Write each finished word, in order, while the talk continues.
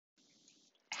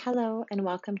Hello, and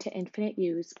welcome to Infinite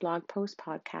You's blog post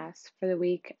podcast for the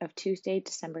week of Tuesday,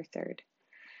 December 3rd.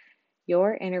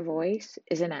 Your inner voice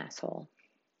is an asshole.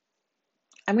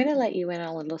 I'm going to let you in on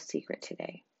a little secret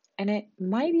today, and it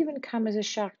might even come as a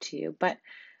shock to you, but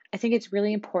I think it's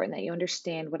really important that you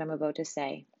understand what I'm about to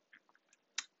say.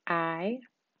 I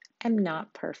am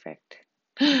not perfect.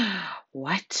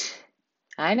 What?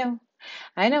 I know.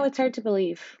 I know it's hard to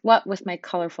believe. What with my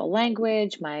colorful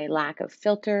language, my lack of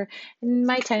filter, and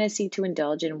my tendency to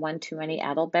indulge in one too many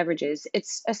adult beverages,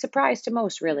 it's a surprise to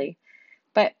most, really.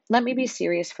 But let me be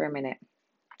serious for a minute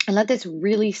and let this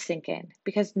really sink in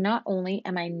because not only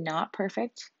am I not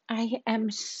perfect, I am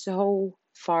so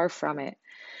far from it.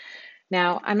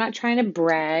 Now, I'm not trying to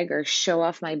brag or show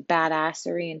off my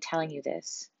badassery in telling you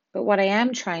this. But what I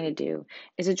am trying to do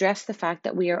is address the fact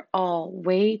that we are all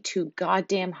way too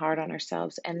goddamn hard on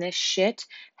ourselves, and this shit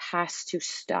has to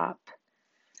stop.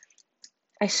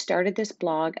 I started this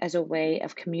blog as a way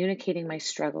of communicating my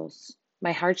struggles,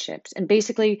 my hardships, and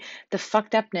basically the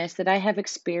fucked upness that I have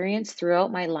experienced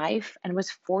throughout my life and was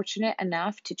fortunate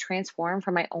enough to transform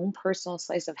from my own personal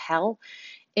slice of hell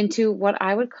into what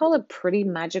I would call a pretty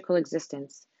magical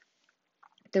existence.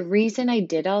 The reason I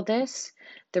did all this,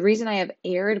 the reason I have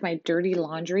aired my dirty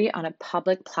laundry on a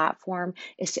public platform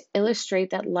is to illustrate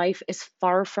that life is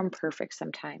far from perfect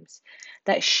sometimes.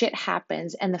 That shit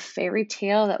happens, and the fairy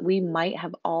tale that we might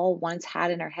have all once had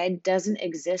in our head doesn't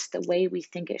exist the way we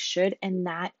think it should, and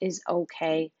that is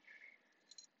okay.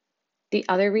 The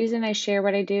other reason I share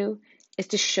what I do is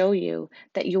to show you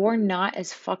that you're not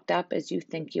as fucked up as you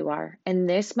think you are. And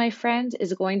this, my friends,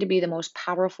 is going to be the most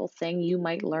powerful thing you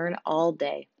might learn all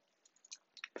day.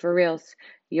 For reals,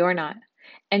 you're not.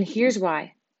 And here's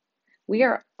why. We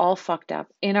are all fucked up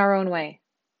in our own way.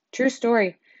 True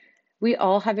story. We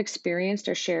all have experienced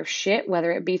our share of shit,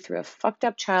 whether it be through a fucked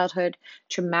up childhood,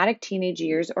 traumatic teenage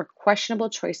years, or questionable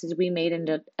choices we made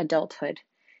in adulthood.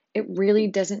 It really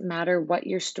doesn't matter what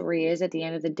your story is at the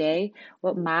end of the day.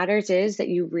 What matters is that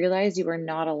you realize you are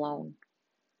not alone.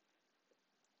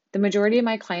 The majority of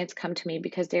my clients come to me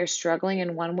because they are struggling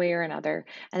in one way or another,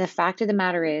 and the fact of the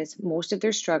matter is, most of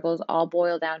their struggles all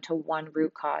boil down to one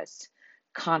root cause: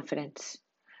 confidence.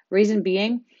 Reason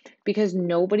being, because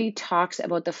nobody talks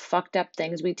about the fucked up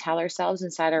things we tell ourselves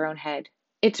inside our own head.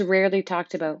 It's rarely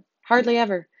talked about, hardly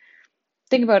ever.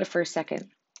 Think about it for a second.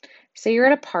 Say you're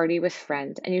at a party with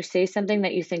friends and you say something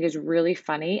that you think is really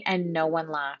funny and no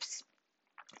one laughs.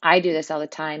 I do this all the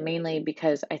time, mainly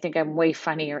because I think I'm way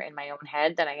funnier in my own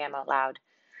head than I am out loud.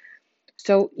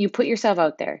 So you put yourself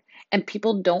out there and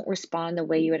people don't respond the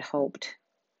way you had hoped.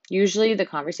 Usually the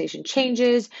conversation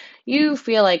changes, you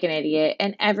feel like an idiot,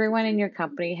 and everyone in your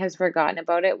company has forgotten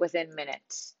about it within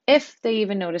minutes, if they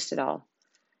even noticed at all.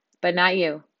 But not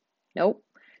you. Nope.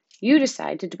 You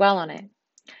decide to dwell on it.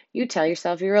 You tell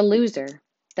yourself you're a loser,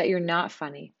 that you're not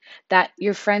funny, that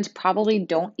your friends probably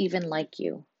don't even like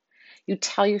you. You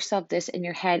tell yourself this in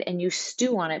your head and you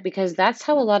stew on it because that's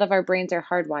how a lot of our brains are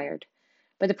hardwired.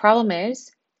 But the problem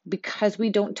is, because we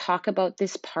don't talk about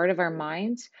this part of our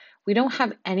minds, we don't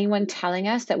have anyone telling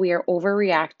us that we are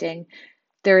overreacting.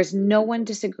 There is no one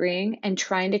disagreeing and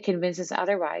trying to convince us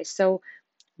otherwise. So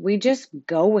we just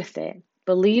go with it,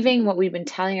 believing what we've been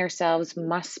telling ourselves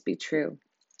must be true.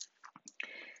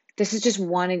 This is just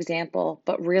one example,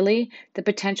 but really, the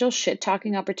potential shit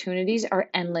talking opportunities are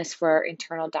endless for our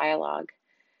internal dialogue.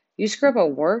 You screw up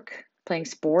at work, playing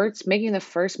sports, making the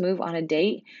first move on a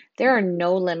date. There are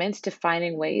no limits to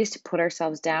finding ways to put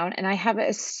ourselves down, and I have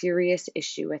a serious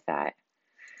issue with that.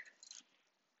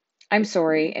 I'm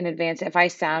sorry in advance if I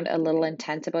sound a little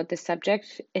intense about this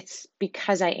subject. It's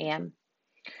because I am.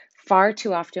 Far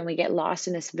too often we get lost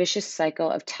in this vicious cycle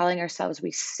of telling ourselves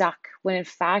we suck, when in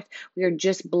fact we are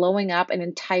just blowing up an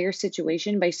entire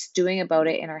situation by stewing about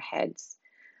it in our heads.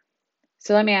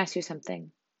 So let me ask you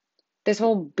something. This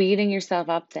whole beating yourself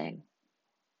up thing,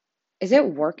 is it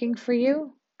working for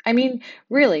you? I mean,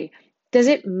 really, does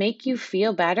it make you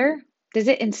feel better? Does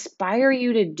it inspire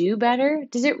you to do better?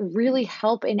 Does it really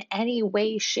help in any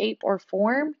way, shape, or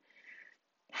form?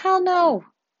 Hell no.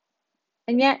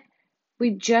 And yet, we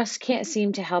just can't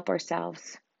seem to help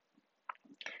ourselves.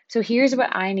 So here's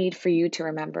what I need for you to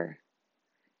remember.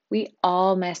 We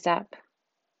all mess up.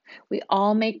 We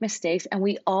all make mistakes, and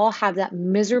we all have that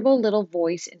miserable little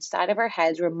voice inside of our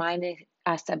heads reminding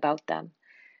us about them.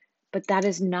 But that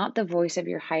is not the voice of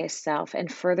your highest self.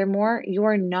 And furthermore, you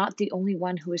are not the only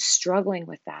one who is struggling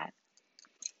with that.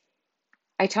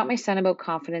 I taught my son about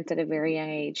confidence at a very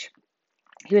young age.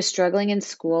 He was struggling in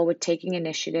school with taking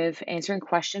initiative, answering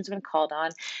questions when called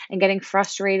on, and getting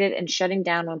frustrated and shutting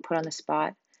down when put on the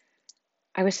spot.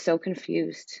 I was so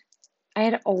confused. I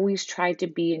had always tried to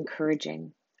be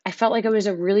encouraging. I felt like I was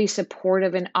a really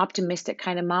supportive and optimistic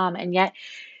kind of mom, and yet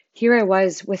here I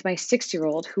was with my 6 year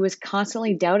old who was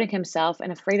constantly doubting himself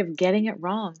and afraid of getting it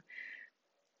wrong.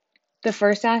 The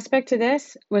first aspect to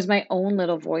this was my own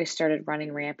little voice started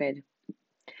running rampant.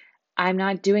 I'm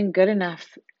not doing good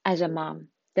enough as a mom.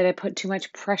 Did I put too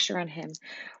much pressure on him?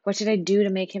 What did I do to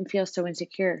make him feel so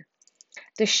insecure?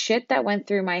 The shit that went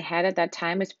through my head at that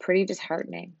time was pretty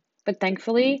disheartening. But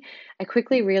thankfully, I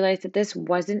quickly realized that this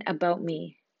wasn't about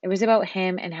me. It was about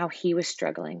him and how he was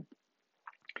struggling.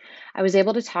 I was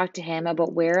able to talk to him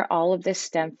about where all of this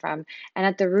stemmed from, and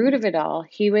at the root of it all,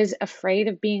 he was afraid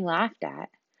of being laughed at.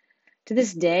 To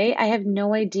this day, I have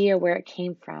no idea where it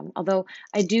came from, although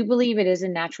I do believe it is a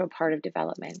natural part of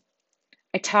development.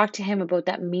 I talked to him about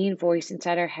that mean voice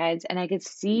inside our heads, and I could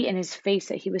see in his face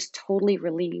that he was totally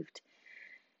relieved.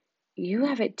 You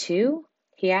have it too?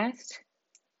 He asked.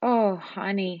 Oh,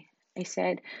 honey, I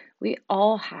said, we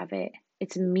all have it.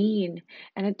 It's mean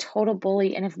and a total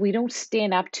bully, and if we don't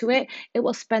stand up to it, it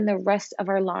will spend the rest of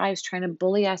our lives trying to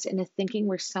bully us into thinking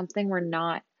we're something we're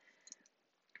not.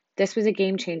 This was a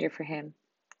game changer for him.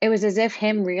 It was as if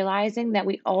him realizing that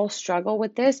we all struggle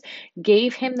with this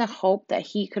gave him the hope that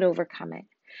he could overcome it.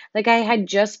 Like I had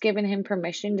just given him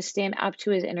permission to stand up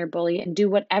to his inner bully and do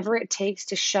whatever it takes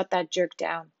to shut that jerk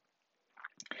down.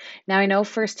 Now, I know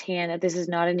firsthand that this is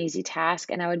not an easy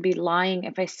task, and I would be lying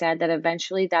if I said that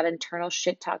eventually that internal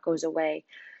shit talk goes away.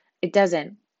 It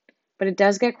doesn't, but it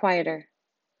does get quieter.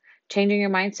 Changing your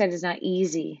mindset is not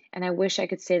easy, and I wish I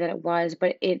could say that it was,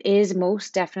 but it is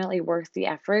most definitely worth the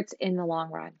efforts in the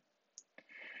long run.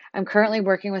 I'm currently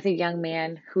working with a young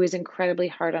man who is incredibly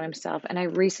hard on himself, and I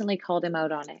recently called him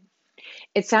out on it.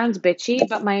 It sounds bitchy,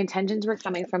 but my intentions were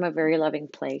coming from a very loving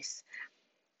place.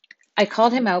 I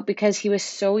called him out because he was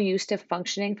so used to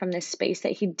functioning from this space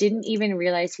that he didn't even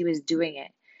realize he was doing it.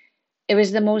 It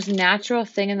was the most natural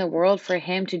thing in the world for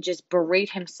him to just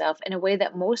berate himself in a way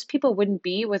that most people wouldn't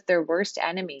be with their worst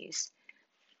enemies.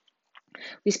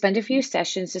 We spent a few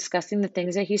sessions discussing the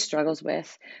things that he struggles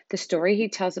with, the story he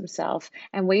tells himself,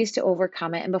 and ways to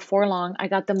overcome it. And before long, I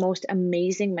got the most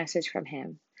amazing message from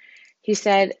him. He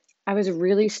said, I was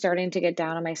really starting to get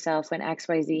down on myself when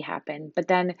XYZ happened, but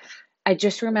then I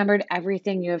just remembered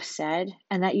everything you have said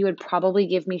and that you would probably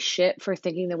give me shit for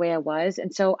thinking the way I was.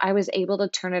 And so I was able to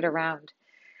turn it around.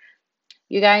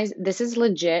 You guys, this is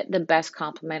legit the best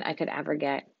compliment I could ever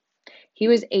get. He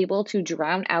was able to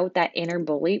drown out that inner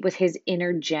bully with his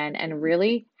inner Jen. And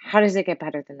really, how does it get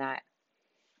better than that?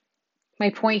 My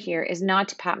point here is not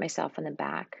to pat myself on the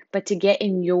back, but to get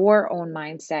in your own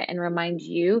mindset and remind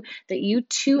you that you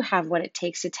too have what it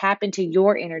takes to tap into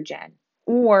your inner Jen,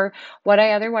 or what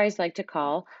I otherwise like to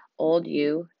call old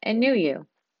you and new you.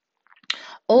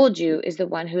 Old you is the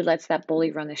one who lets that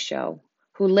bully run the show,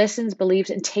 who listens, believes,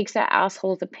 and takes that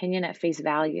asshole's opinion at face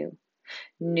value.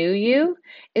 New you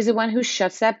is the one who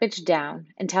shuts that bitch down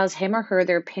and tells him or her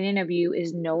their opinion of you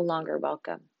is no longer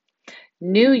welcome.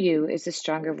 New you is the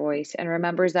stronger voice and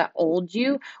remembers that old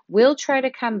you will try to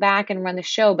come back and run the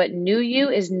show, but new you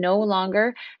is no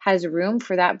longer has room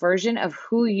for that version of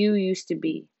who you used to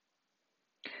be.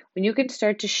 When you can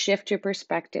start to shift your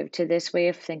perspective to this way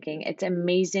of thinking, it's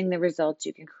amazing the results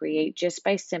you can create just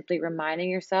by simply reminding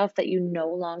yourself that you no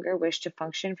longer wish to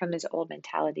function from this old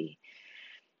mentality.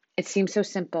 It seems so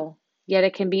simple, yet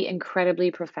it can be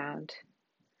incredibly profound.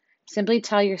 Simply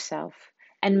tell yourself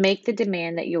and make the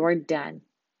demand that you're done.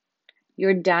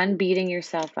 You're done beating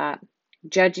yourself up,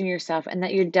 judging yourself, and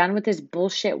that you're done with this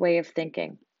bullshit way of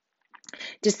thinking.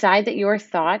 Decide that your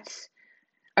thoughts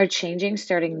are changing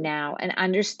starting now and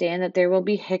understand that there will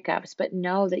be hiccups, but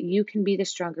know that you can be the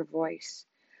stronger voice.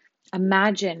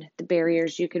 Imagine the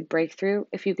barriers you could break through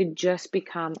if you could just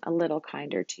become a little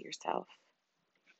kinder to yourself.